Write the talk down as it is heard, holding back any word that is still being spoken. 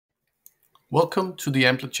Welcome to the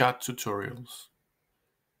Amplichart tutorials.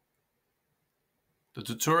 The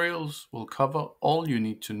tutorials will cover all you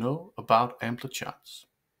need to know about Amplicharts.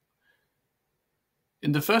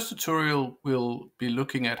 In the first tutorial, we'll be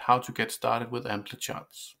looking at how to get started with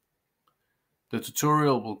Amplicharts. The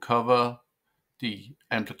tutorial will cover the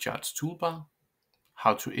Amplicharts toolbar,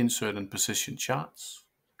 how to insert and position charts,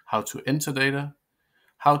 how to enter data,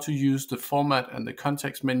 how to use the format and the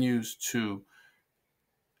context menus to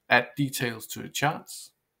add details to the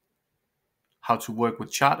charts, how to work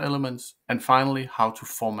with chart elements, and finally, how to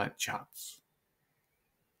format charts.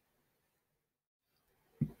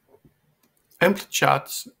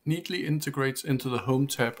 Amplicharts neatly integrates into the Home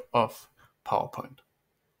tab of PowerPoint.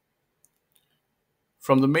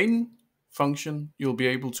 From the main function, you'll be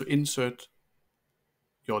able to insert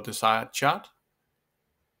your desired chart.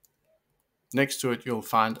 Next to it, you'll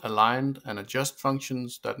find align and adjust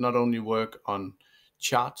functions that not only work on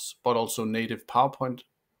charts, but also native PowerPoint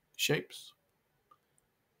shapes.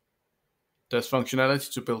 There's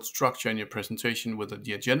functionality to build structure in your presentation with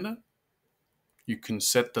the agenda. You can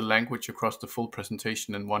set the language across the full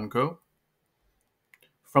presentation in one go.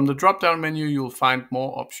 From the drop-down menu, you'll find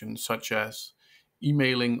more options such as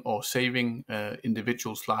emailing or saving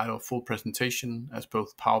individual slide or full presentation as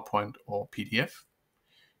both PowerPoint or PDF.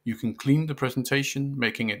 You can clean the presentation,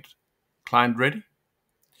 making it client ready.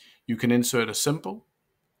 You can insert a symbol.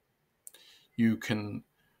 You can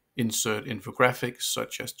insert infographics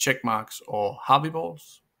such as check marks or Harvey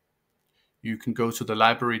balls. You can go to the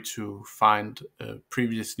library to find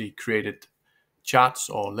previously created charts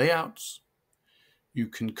or layouts. You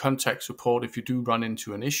can contact support if you do run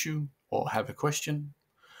into an issue or have a question.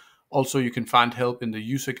 Also, you can find help in the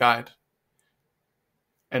user guide.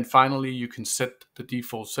 And finally, you can set the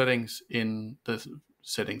default settings in the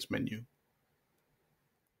settings menu.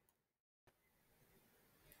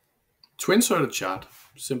 To insert a chart,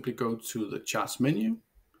 simply go to the charts menu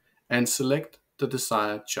and select the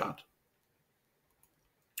desired chart.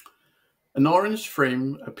 An orange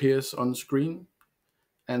frame appears on screen,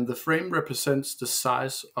 and the frame represents the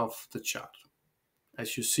size of the chart.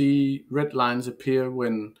 As you see, red lines appear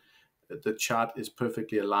when the chart is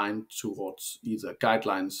perfectly aligned towards either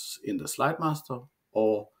guidelines in the slide master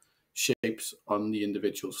or shapes on the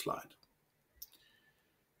individual slide.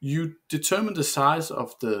 You determine the size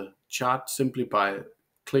of the chart simply by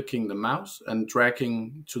clicking the mouse and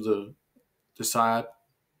dragging to the desired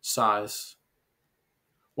size.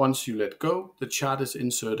 Once you let go, the chart is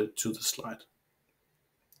inserted to the slide.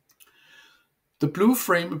 The blue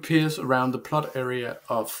frame appears around the plot area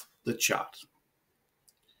of the chart.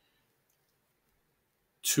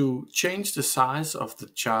 To change the size of the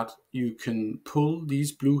chart, you can pull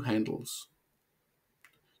these blue handles.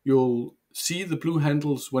 You'll see the blue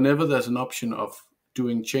handles whenever there's an option of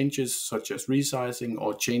doing changes such as resizing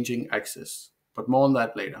or changing axis, but more on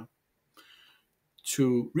that later.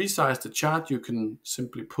 To resize the chart, you can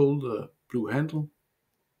simply pull the blue handle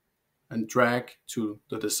and drag to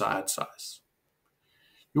the desired size.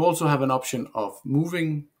 You also have an option of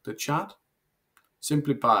moving the chart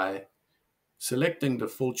simply by selecting the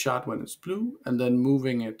full chart when it's blue and then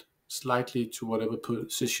moving it slightly to whatever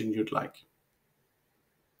position you'd like.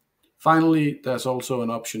 Finally, there's also an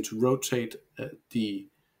option to rotate the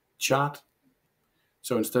chart.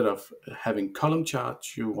 So instead of having column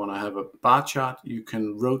charts, you want to have a bar chart. You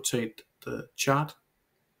can rotate the chart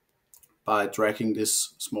by dragging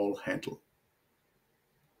this small handle.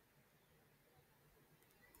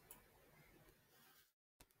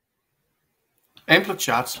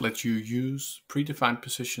 Amplicharts let you use predefined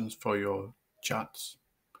positions for your charts.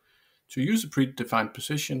 To use a predefined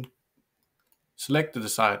position, select the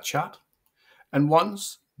desired chart, and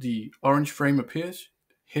once the orange frame appears,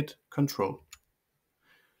 hit Control.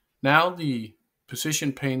 Now the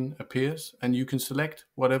position pane appears and you can select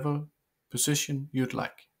whatever position you'd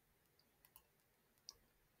like.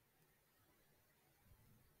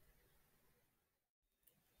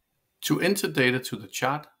 To enter data to the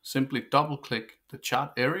chart, simply double-click the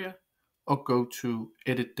chart area or go to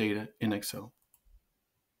Edit Data in Excel.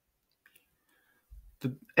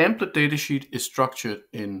 The Ampli datasheet is structured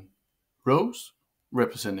in rows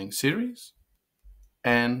representing series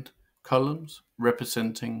and columns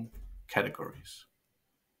representing categories.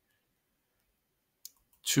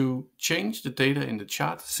 To change the data in the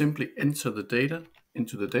chart, simply enter the data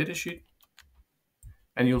into the datasheet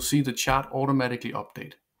and you'll see the chart automatically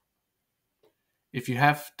update. If you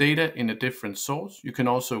have data in a different source, you can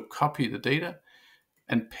also copy the data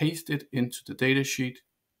and paste it into the datasheet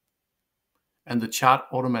and the chart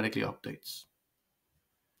automatically updates.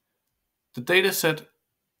 The dataset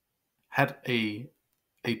had an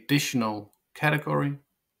additional category.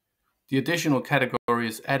 The additional category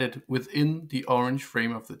is added within the orange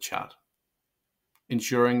frame of the chart,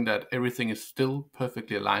 ensuring that everything is still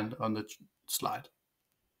perfectly aligned on the slide.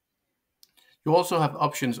 You also have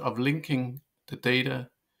options of linking the data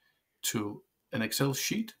to an Excel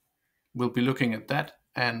sheet. We'll be looking at that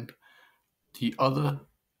and the other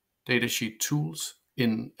datasheet tools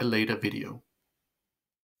in a later video.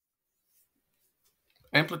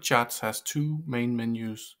 Amplitude has two main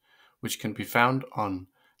menus which can be found on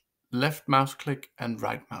left mouse click and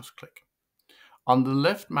right mouse click. On the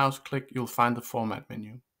left mouse click, you'll find the format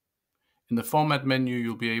menu. In the format menu,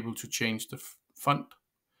 you'll be able to change the font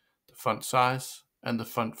size, and the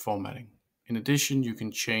font formatting. In addition, you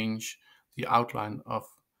can change the outline of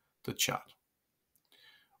the chart.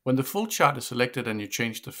 When the full chart is selected and you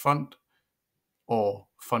change the font or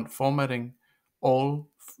font formatting, all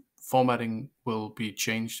formatting will be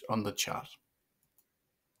changed on the chart.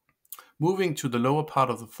 Moving to the lower part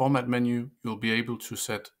of the format menu, you'll be able to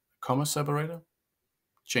set a comma separator,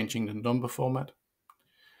 changing the number format.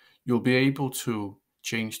 You'll be able to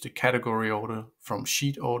change the category order from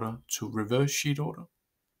sheet order to reverse sheet order.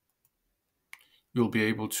 You'll be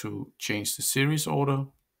able to change the series order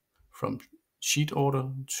from sheet order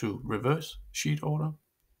to reverse sheet order.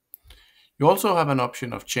 You also have an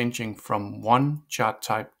option of changing from one chart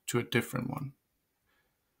type to a different one.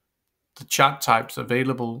 The chart types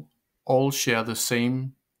available all share the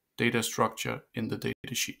same data structure in the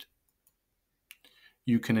datasheet.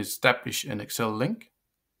 You can establish an Excel link.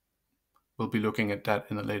 We'll be looking at that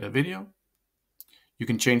in a later video. You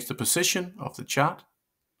can change the position of the chart,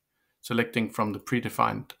 selecting from the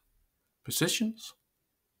predefined positions.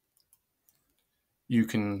 You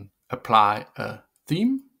can apply a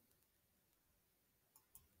theme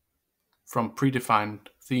from predefined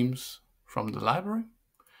themes from the library.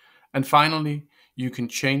 And finally, you can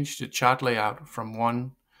change the chart layout from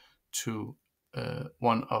one to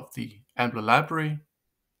one of the Ambler library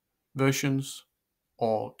versions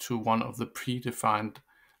or to one of the predefined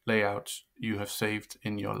layouts you have saved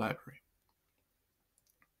in your library.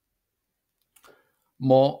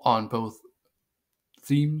 More on both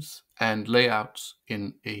themes and layouts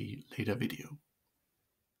in a later video.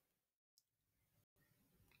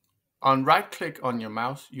 On right-click on your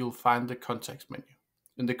mouse, you'll find the context menu.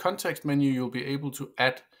 In the context menu, you'll be able to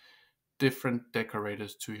add different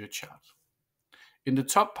decorators to your chart. In the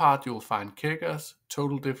top part, you'll find kegels,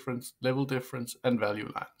 total difference, level difference, and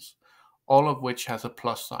value lines, all of which has a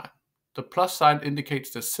plus sign. The plus sign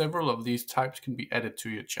indicates that several of these types can be added to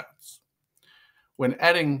your charts. When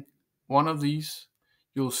adding one of these,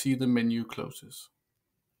 you'll see the menu closes.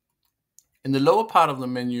 In the lower part of the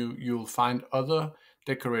menu, you'll find other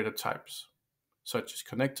decorator types, such as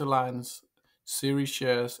connector lines, series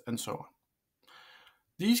shares, and so on.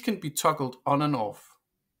 These can be toggled on and off,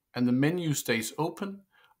 and the menu stays open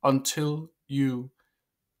until you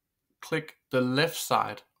click the left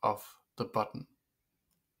side of the button.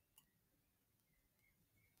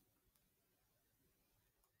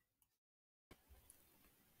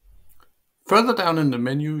 Further down in the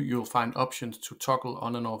menu, you'll find options to toggle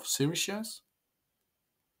on and off series shares,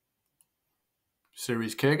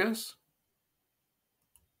 series kegels,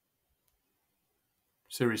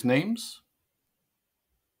 series names,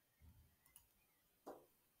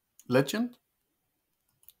 legend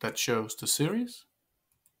that shows the series,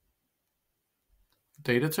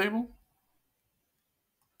 data table,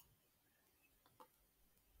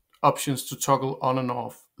 options to toggle on and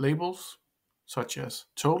off labels such as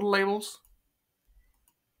total labels,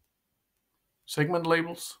 segment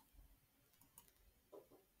labels,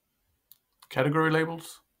 category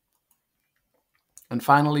labels, and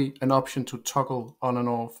finally an option to toggle on and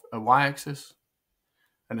off a y-axis,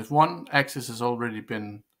 and if one axis has already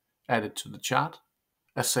been added to the chart,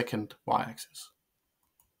 a second y-axis.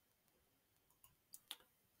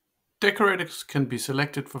 Decorators can be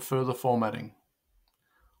selected for further formatting.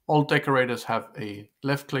 All decorators have a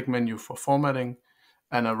left-click menu for formatting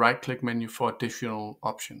and a right-click menu for additional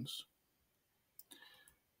options.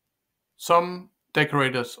 Some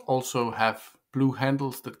decorators also have blue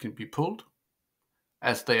handles that can be pulled.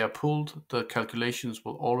 As they are pulled, the calculations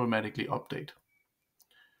will automatically update.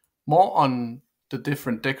 More on the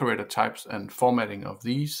different decorator types and formatting of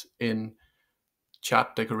these in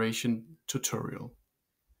chart decoration tutorial.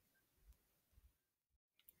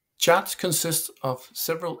 Charts consist of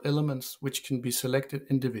several elements which can be selected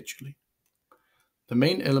individually. The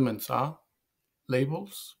main elements are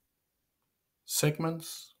labels,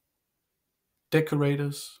 segments,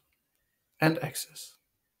 decorators, and axes.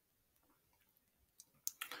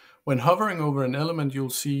 When hovering over an element, you'll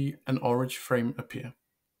see an orange frame appear.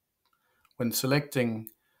 when selecting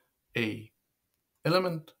a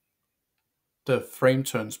element, the frame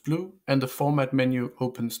turns blue and the format menu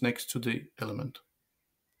opens next to the element.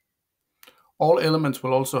 All elements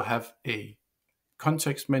will also have a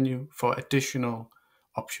context menu for additional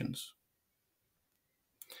options.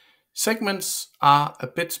 Segments are a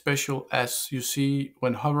bit special, as you see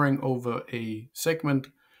when hovering over a segment,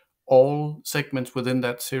 all segments within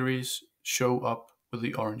that series show up with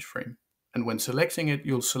the orange frame. And when selecting it,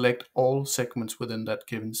 you'll select all segments within that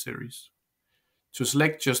given series. To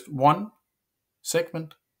select just one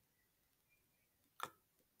segment,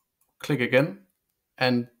 click again,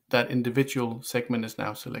 and that individual segment is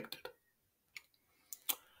now selected.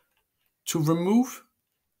 To remove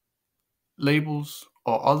labels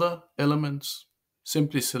or other elements,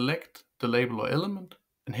 simply select the label or element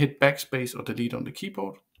and hit backspace or delete on the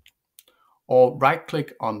keyboard, or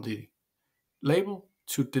right-click on the label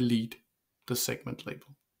to delete the segment label.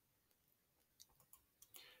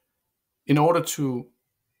 In order to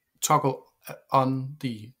toggle on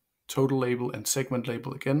the total label and segment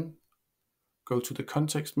label again, go to the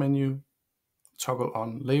context menu, toggle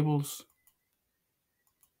on labels.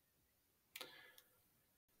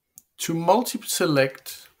 To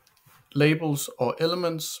multi-select labels or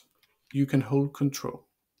elements, you can hold Control.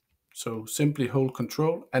 So simply hold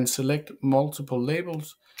Control and select multiple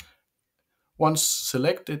labels. Once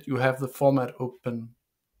selected, you have the format open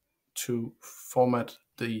to format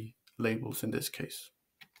the labels in this case.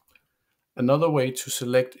 Another way to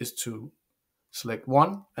select is to select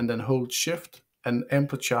one and then hold Shift, and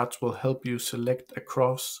amplitude charts will help you select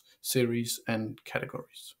across series and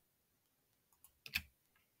categories.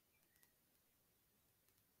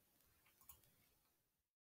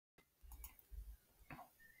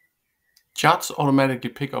 Charts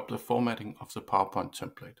automatically pick up the formatting of the PowerPoint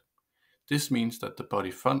template. This means that the body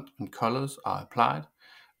font and colors are applied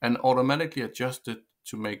and automatically adjusted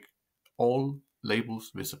to make all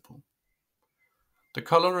labels visible. The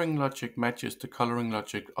coloring logic matches the coloring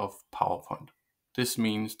logic of PowerPoint. This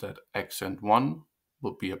means that accent 1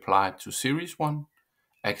 will be applied to series 1,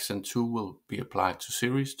 accent 2 will be applied to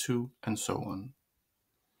series 2, and so on.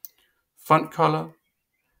 Font color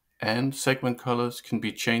and segment colors can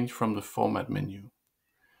be changed from the format menu.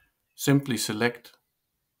 Simply select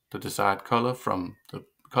the desired color from the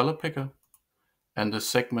color picker and the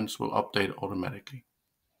segments will update automatically.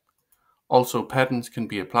 Also, patterns can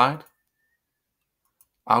be applied.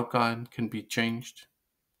 Outline can be changed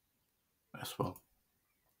as well.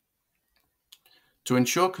 To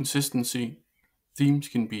ensure consistency, themes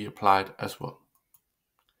can be applied as well.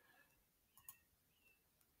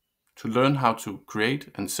 To learn how to create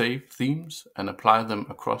and save themes and apply them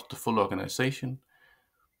across the full organization,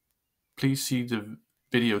 please see the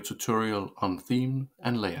video tutorial on theme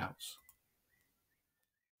and layouts.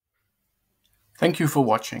 Thank you for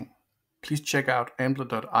watching. Please check out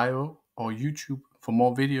ambler.io or YouTube for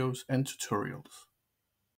more videos and tutorials.